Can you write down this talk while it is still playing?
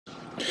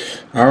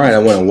Alright, I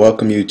want to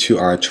welcome you to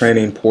our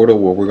training portal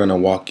where we're going to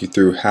walk you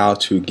through how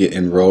to get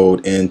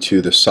enrolled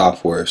into the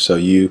software. So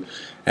you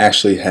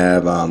actually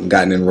have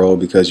gotten enrolled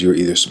because you were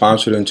either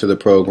sponsored into the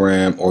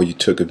program or you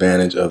took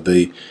advantage of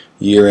the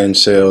year-end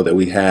sale that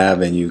we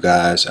have, and you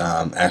guys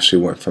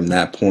actually went from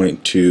that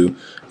point to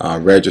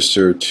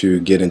register to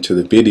get into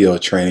the video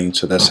training.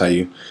 So that's how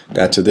you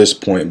got to this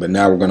point. But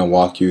now we're going to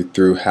walk you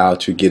through how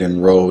to get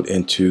enrolled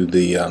into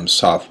the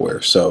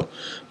software. So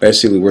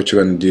basically what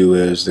you're going to do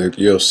is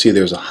you'll see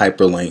there's a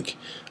hyperlink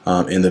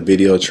in the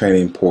video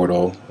training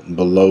portal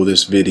below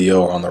this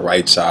video or on the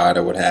right side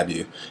or what have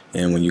you,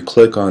 and when you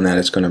click on that,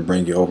 it's going to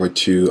bring you over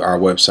to our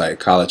website,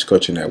 College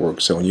Coaching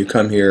Network. So when you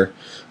come here,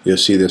 you'll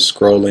see this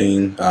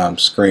scrolling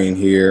screen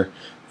here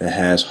that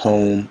has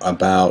home,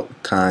 about,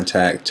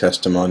 contact,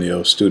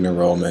 testimonials, student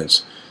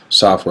enrollments,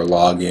 software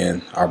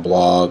login, our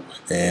blog,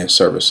 and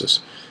services.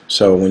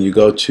 So when you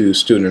go to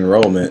student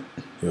enrollment,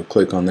 you'll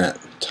click on that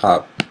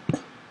top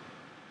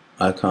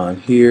icon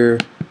here,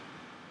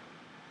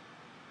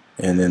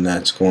 and then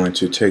that's going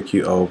to take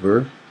you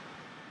over.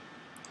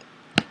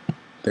 I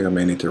think I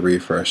may need to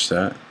refresh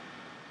that.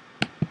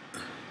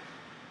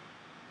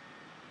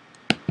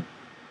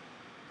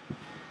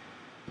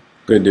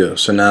 Good deal.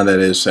 So now that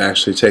is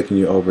actually taking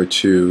you over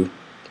to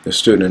the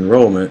student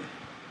enrollment.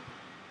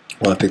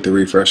 Well, I think the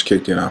refresh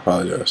kicked in. I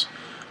apologize.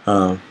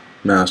 Now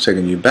it's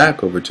taking you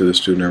back over to the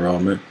student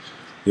enrollment.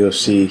 You'll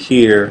see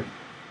here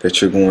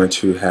that you're going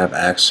to have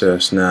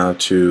access now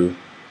to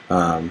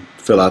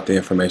fill out the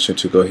information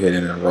to go ahead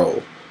and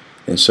enroll.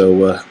 And so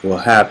what will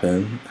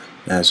happen,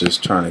 as it's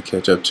trying to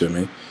catch up to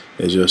me,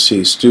 is you'll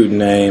see student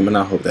name, and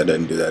I hope that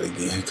doesn't do that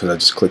again because I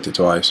just clicked it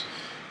twice.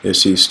 You'll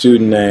see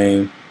student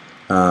name,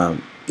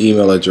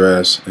 email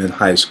address, and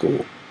high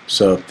school.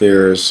 So if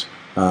there's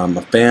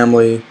a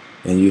family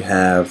and you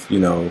have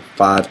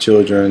 5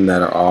 children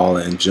that are all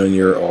in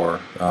junior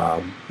or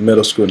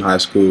middle school and high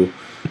school,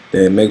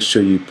 then make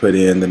sure you put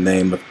in the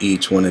name of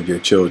each one of your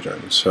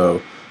children.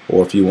 So,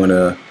 or if you want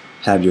to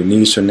have your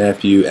niece or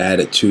nephew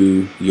added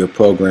to your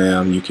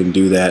program, you can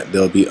do that.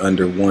 They'll be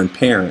under one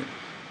parent,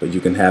 but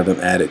you can have them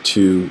added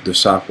to the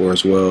software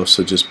as well.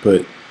 So just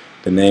put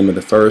the name of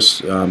the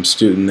first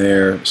student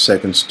there,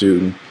 second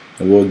student,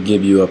 and we'll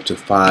give you up to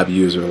 5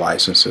 user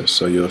licenses.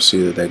 So you'll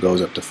see that that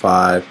goes up to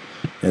 5.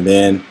 And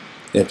then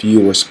if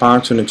you were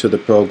sponsored into the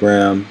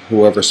program,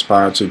 whoever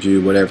sponsored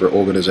you, whatever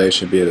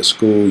organization, be it a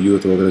school,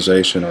 youth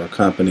organization, or a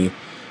company,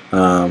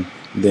 or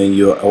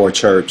a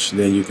church,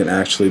 then you can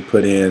actually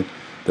put in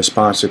the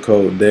sponsor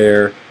code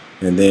there,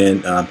 and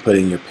then put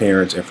in your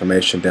parents'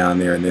 information down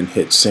there, and then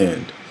hit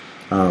send.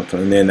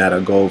 And then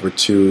that'll go over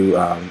to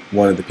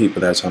one of the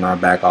people that's on our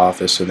back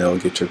office, and they'll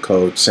get your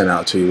code sent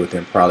out to you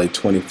within probably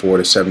 24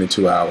 to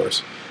 72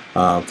 hours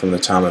from the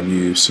time of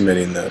you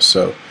submitting this.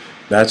 So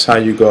that's how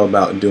you go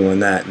about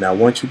doing that. Now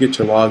once you get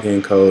your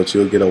login codes,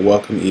 you'll get a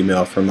welcome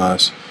email from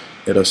us.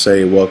 It'll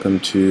say welcome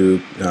to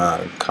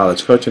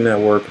College Coaching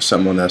Network or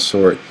something of that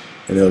sort,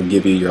 and they'll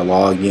give you your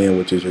login,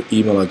 which is your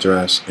email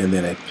address, and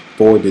then a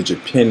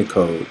 4-digit PIN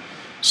code.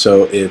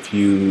 So if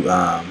you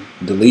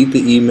delete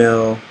the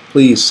email,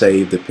 please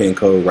save the PIN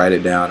code, write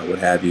it down, or what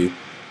have you.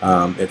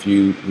 If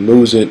you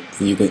lose it,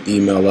 you can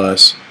email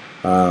us.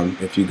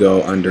 If you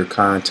go under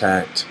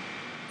contact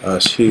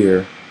us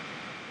here,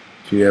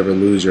 if you ever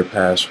lose your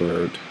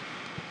password,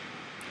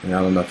 and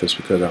I don't know if it's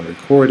because I'm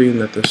recording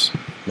that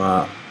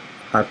my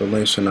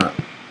hyperlinks are not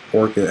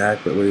working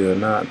accurately or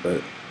not,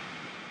 but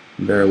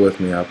bear with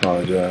me, I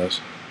apologize.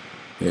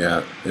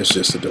 Yeah, it's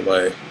just a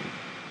delay.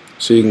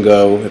 So you can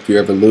go, if you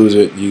ever lose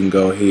it, you can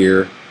go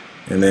here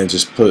and then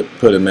just put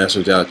a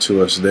message out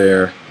to us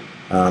there,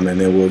 and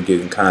then we'll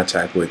get in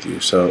contact with you.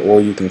 So, or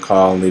you can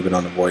call and leave it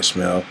on the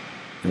voicemail,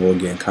 and we'll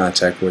get in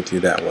contact with you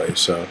that way.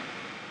 So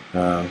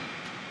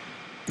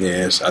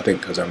yes, I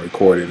think because I'm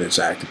recording, it's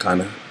acting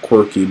kind of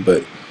quirky,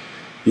 but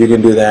you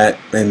can do that.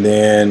 And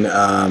then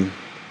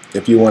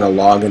if you want to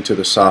log into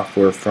the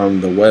software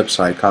from the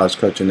website, College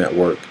Coaching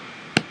Network,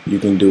 you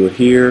can do it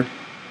here,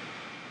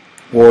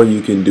 or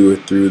you can do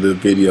it through the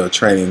video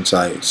training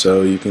site.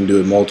 So you can do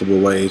it multiple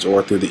ways,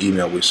 or through the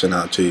email we send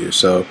out to you.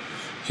 So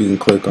you can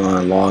click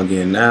on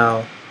login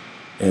now,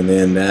 and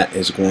then that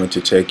is going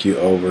to take you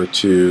over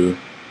to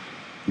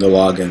the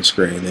login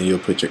screen. Then you'll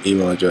put your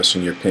email address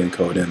and your PIN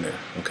code in there.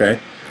 Okay,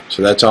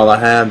 so that's all I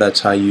have.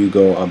 That's how you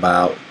go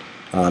about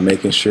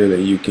making sure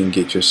that you can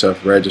get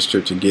yourself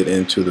registered to get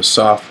into the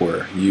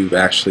software. You've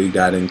actually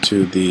got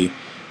into the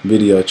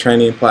video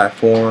training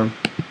platform,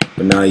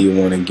 but now you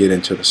want to get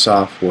into the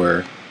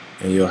software,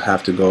 and you'll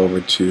have to go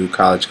over to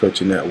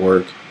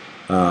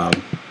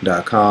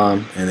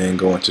collegecoachingnetwork.com and then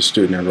go into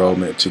student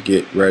enrollment to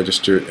get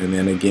registered, and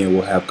then again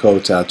we'll have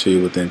codes out to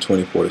you within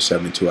 24 to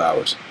 72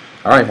 hours.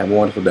 Alright, have a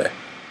wonderful day.